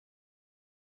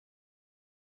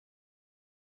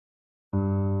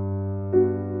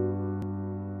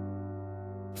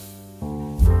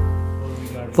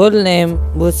Full name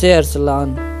Buse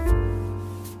Arslan.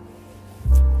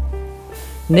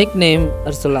 Nickname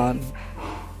Arslan.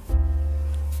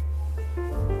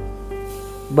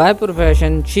 By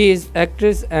profession, she is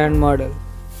actress and model.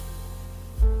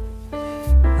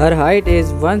 Her height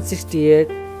is 168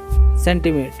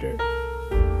 centimeter.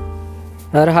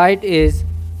 Her height is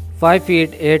 5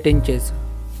 feet 8 inches.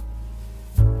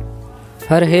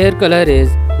 Her hair color is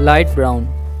light brown.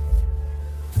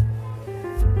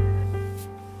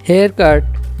 Haircut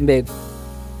big.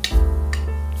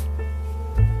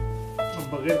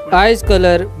 Eyes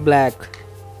color black.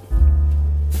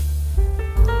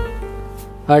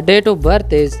 Her date of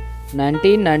birth is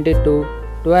 1992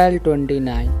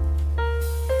 12/29.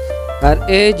 Her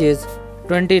age is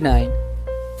 29.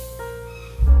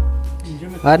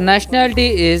 Her nationality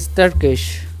is Turkish.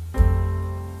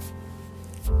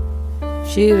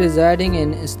 She is residing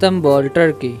in Istanbul,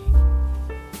 Turkey.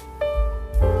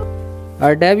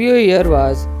 Her debut year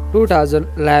was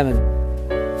 2011.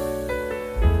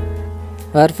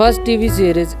 Her first TV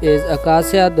series is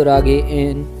Akasya Duragi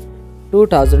in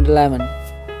 2011.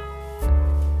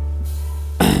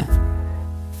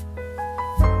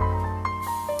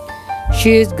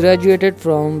 She is graduated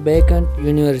from Bacon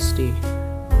University.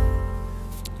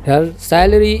 Her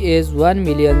salary is 1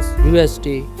 million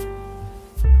USD.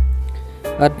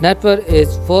 Her net worth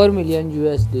is 4 million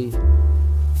USD.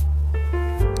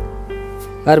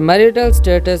 Her marital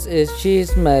status is she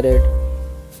is married.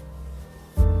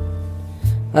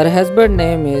 Her husband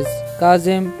name is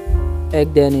Kazim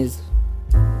Ekdeniz.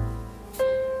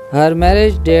 Her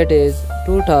marriage date is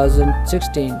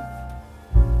 2016.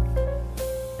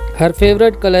 Her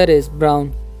favorite color is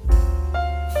brown.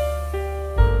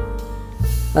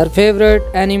 Her favorite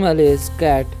animal is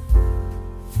cat.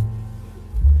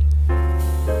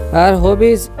 Her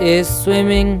hobbies is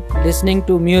swimming, listening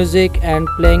to music and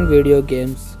playing video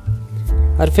games.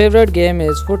 Her favorite game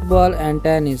is football and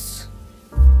tennis.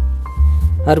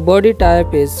 Her body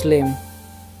type is slim.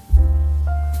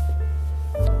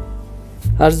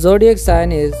 Her zodiac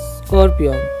sign is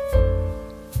Scorpio.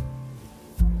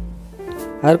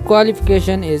 Her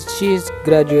qualification is she is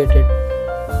graduated.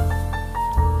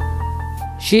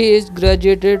 She is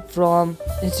graduated from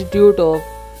Institute of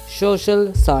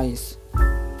Social Science.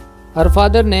 Her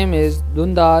father name is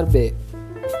Dundar Bey.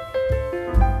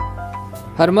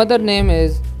 Her mother name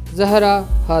is Zahra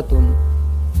Hatun.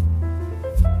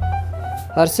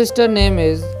 Her sister name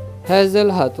is Hazel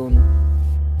Hatun.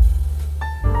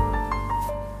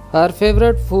 Her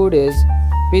favorite food is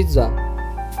pizza.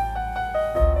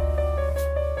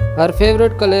 Her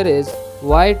favorite color is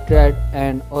white, red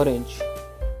and orange.